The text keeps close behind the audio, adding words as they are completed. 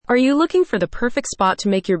Are you looking for the perfect spot to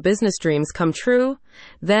make your business dreams come true?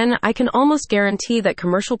 Then I can almost guarantee that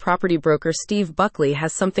commercial property broker Steve Buckley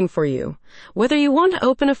has something for you. Whether you want to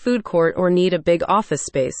open a food court or need a big office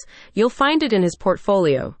space, you'll find it in his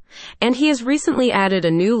portfolio. And he has recently added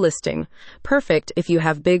a new listing, perfect if you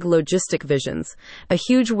have big logistic visions, a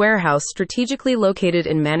huge warehouse strategically located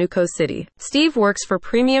in Manukau City. Steve works for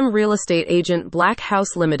premium real estate agent Black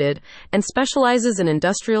House Limited and specializes in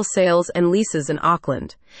industrial sales and leases in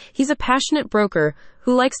Auckland. He's a passionate broker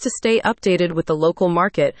who likes to stay updated with the local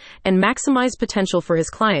market and maximize potential for his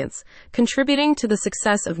clients, contributing to the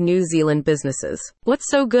success of New Zealand businesses. What's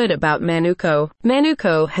so good about Manukau?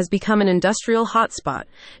 Manukau has become an industrial hotspot,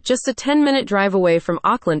 just a 10-minute drive away from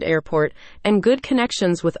Auckland Airport and good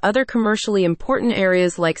connections with other commercially important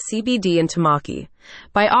areas like CBD and Tamaki.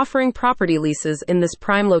 By offering property leases in this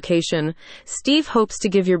prime location, Steve hopes to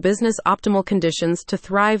give your business optimal conditions to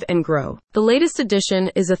thrive and grow. The latest addition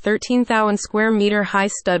is a 13,000 square meter high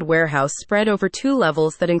stud warehouse spread over 2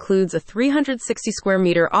 levels that includes a 360 square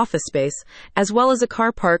meter office space, as well as a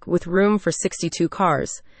car park with room for 62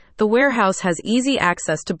 cars. The warehouse has easy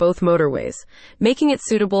access to both motorways, making it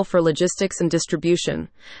suitable for logistics and distribution.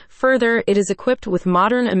 Further, it is equipped with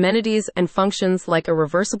modern amenities and functions like a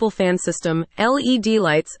reversible fan system, LED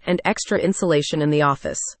lights, and extra insulation in the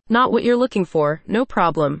office. Not what you're looking for? No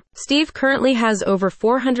problem. Steve currently has over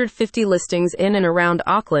 450 listings in and around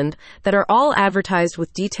Auckland that are all advertised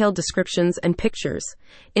with detailed descriptions and pictures.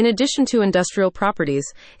 In addition to industrial properties,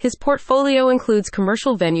 his portfolio includes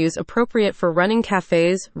commercial venues appropriate for running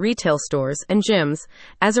cafes, retail stores, and gyms.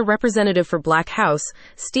 As a representative for Black House,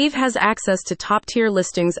 Steve has access to top-tier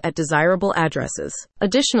listings at desirable addresses.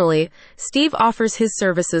 Additionally, Steve offers his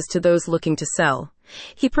services to those looking to sell.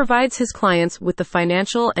 He provides his clients with the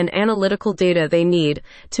financial and analytical data they need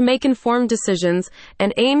to make informed decisions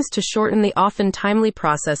and aims to shorten the often timely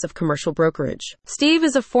process of commercial brokerage. Steve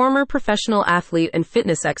is a former professional athlete and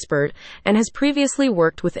fitness expert and has previously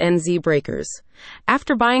worked with NZ Breakers.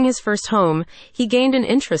 After buying his first home, he gained an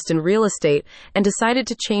interest in real estate and decided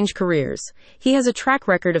to change careers. He has a track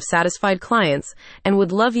record of satisfied clients and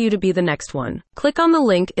would love you to be the next one. Click on the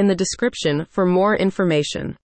link in the description for more information.